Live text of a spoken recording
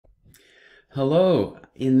Hello,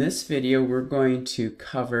 in this video we're going to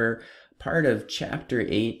cover part of Chapter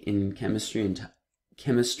 8 in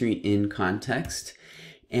Chemistry in Context.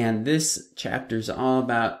 And this chapter is all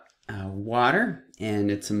about water,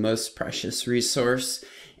 and it's a most precious resource.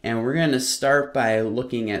 And we're going to start by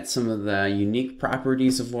looking at some of the unique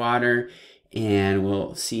properties of water, and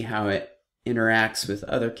we'll see how it interacts with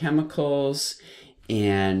other chemicals.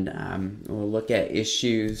 And we'll look at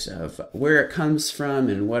issues of where it comes from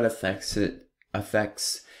and what affects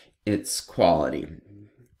its quality.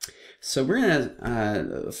 So we're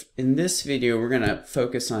gonna in this video we're gonna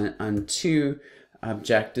focus on two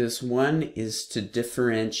objectives. One is to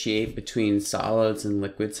differentiate between solids and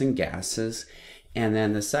liquids and gases, and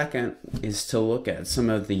then the second is to look at some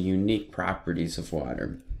of the unique properties of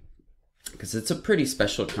water, because it's a pretty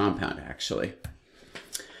special compound actually.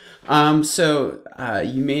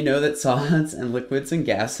 You may know that solids and liquids and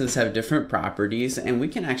gases have different properties, and we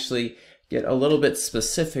can actually get a little bit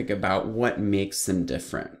specific about what makes them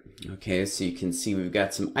different. Okay, so you can see we've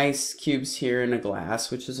got some ice cubes here in a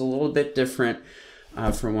glass, which is a little bit different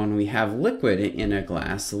from when we have liquid in a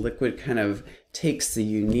glass. The liquid kind of takes the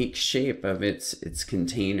unique shape of its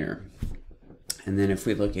container. And then if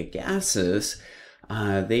we look at gases,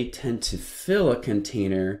 they tend to fill a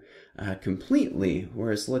container completely,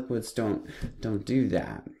 whereas liquids don't do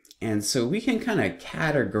that. And so we can kind of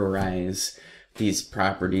categorize these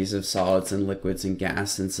properties of solids and liquids and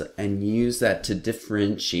gases and use that to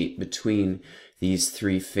differentiate between these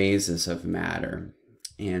three phases of matter.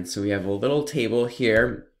 And so we have a little table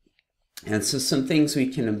here, and so some things we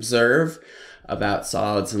can observe about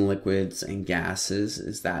solids and liquids and gases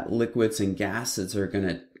is that liquids and gases are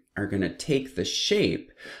going to take the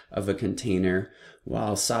shape of a container,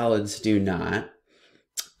 while solids do not.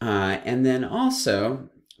 And then also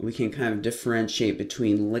we can kind of differentiate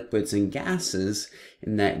between liquids and gases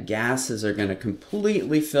in that gases are going to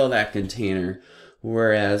completely fill that container,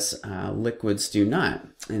 whereas liquids do not,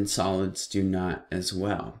 and solids do not as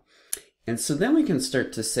well. And so then we can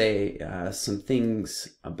start to say some things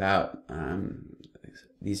about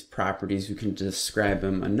these properties. We can describe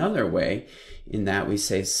them another way, in that we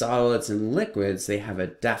say solids and liquids, they have a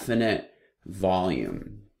definite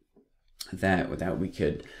volume that we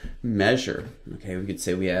could measure. Okay, we could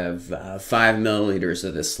say we have 5 milliliters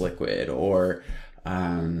of this liquid, or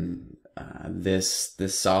this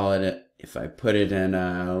solid, if I put it in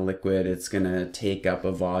a liquid, it's going to take up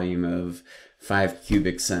a volume of 5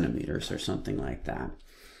 cubic centimeters or something like that.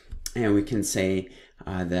 And we can say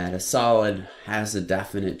that a solid has a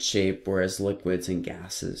definite shape, whereas liquids and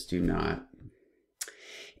gases do not.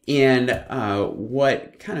 And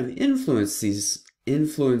what kind of influences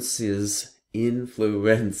these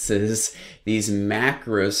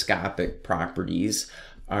macroscopic properties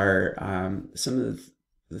are some of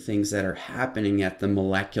the things that are happening at the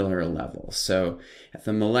molecular level. So at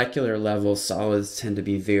the molecular level, solids tend to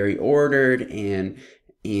be very ordered, and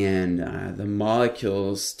the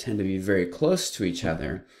molecules tend to be very close to each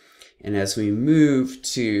other. And as we move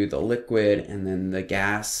to the liquid and then the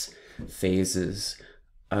gas phases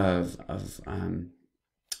of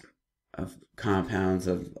compounds,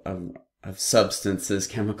 of substances,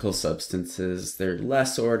 chemical substances, they're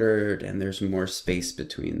less ordered and there's more space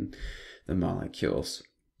between the molecules.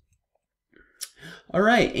 All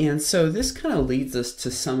right, and so this kind of leads us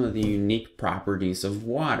to some of the unique properties of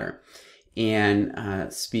water.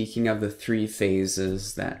 And speaking of the three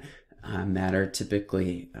phases that matter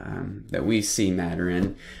typically, that we see matter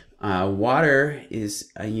in, water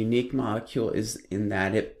is a unique molecule in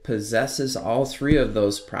that it possesses all three of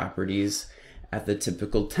those properties at the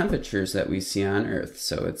typical temperatures that we see on Earth.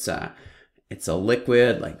 So it's a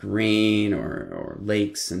liquid like rain or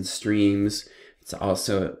lakes and streams. It's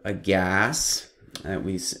also a gas that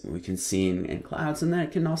we can see in clouds, and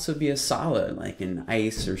that can also be a solid like in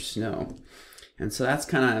ice or snow. And so that's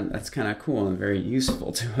kind of cool and very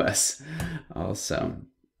useful to us also.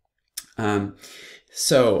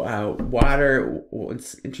 Water,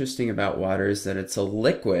 what's interesting about water is that it's a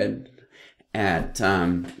liquid at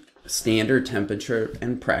standard temperature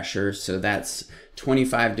and pressure. So that's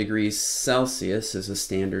 25 degrees Celsius is a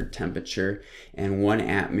standard temperature, and 1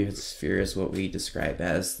 atmosphere is what we describe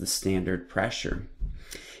as the standard pressure.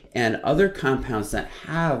 And other compounds that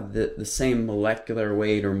have the same molecular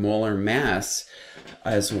weight or molar mass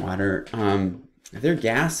as water, they're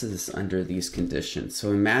gases under these conditions.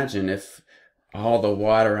 So imagine if all the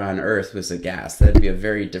water on Earth was a gas. That'd be a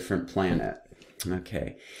very different planet.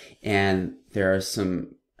 Okay, and there are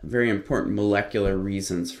some very important molecular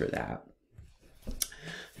reasons for that.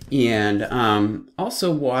 And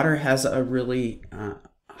also water has a really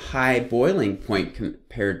high boiling point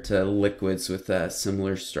compared to liquids with a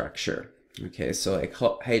similar structure. Okay, so like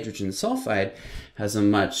hydrogen sulfide has a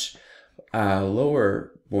much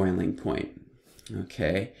lower boiling point.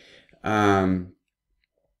 Okay, and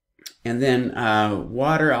then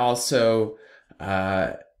water also,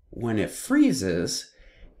 when it freezes,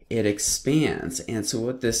 it expands. And so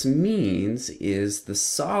what this means is the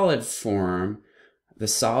solid form, the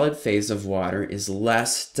solid phase of water is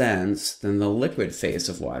less dense than the liquid phase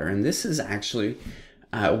of water. And this is actually,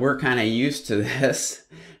 we're kind of used to this,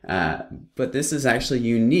 but this is actually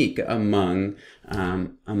unique among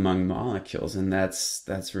molecules, and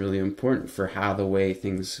that's really important for how the way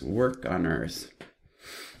things work on Earth.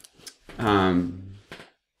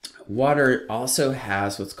 Water also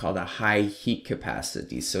has what's called a high heat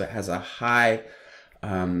capacity, so it has a high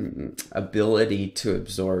ability to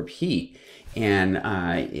absorb heat, and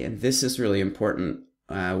this is really important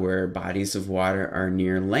where bodies of water are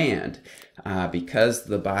near land, because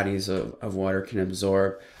the bodies of water can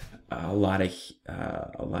absorb a lot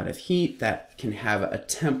of heat that can have a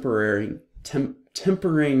tempering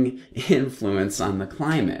influence on the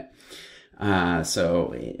climate.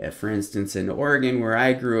 So, for instance, in Oregon, where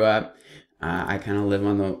I grew up, I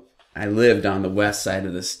lived on the west side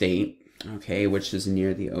of the state, okay, which is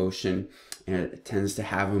near the ocean, and it tends to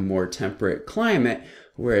have a more temperate climate.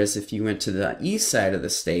 Whereas if you went to the east side of the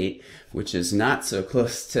state, which is not so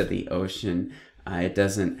close to the ocean, it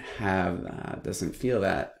doesn't feel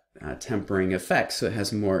that tempering effect, so it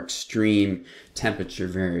has more extreme temperature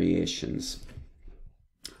variations.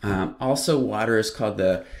 Also, water is called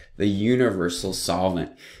the universal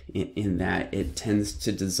solvent in that it tends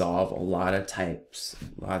to dissolve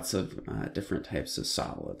lots of different types of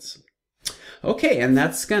solids. Okay, and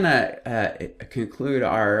that's gonna conclude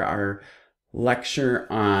our lecture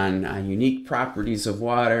on unique properties of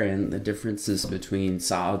water and the differences between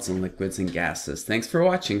solids and liquids and gases. Thanks for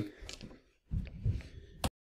watching.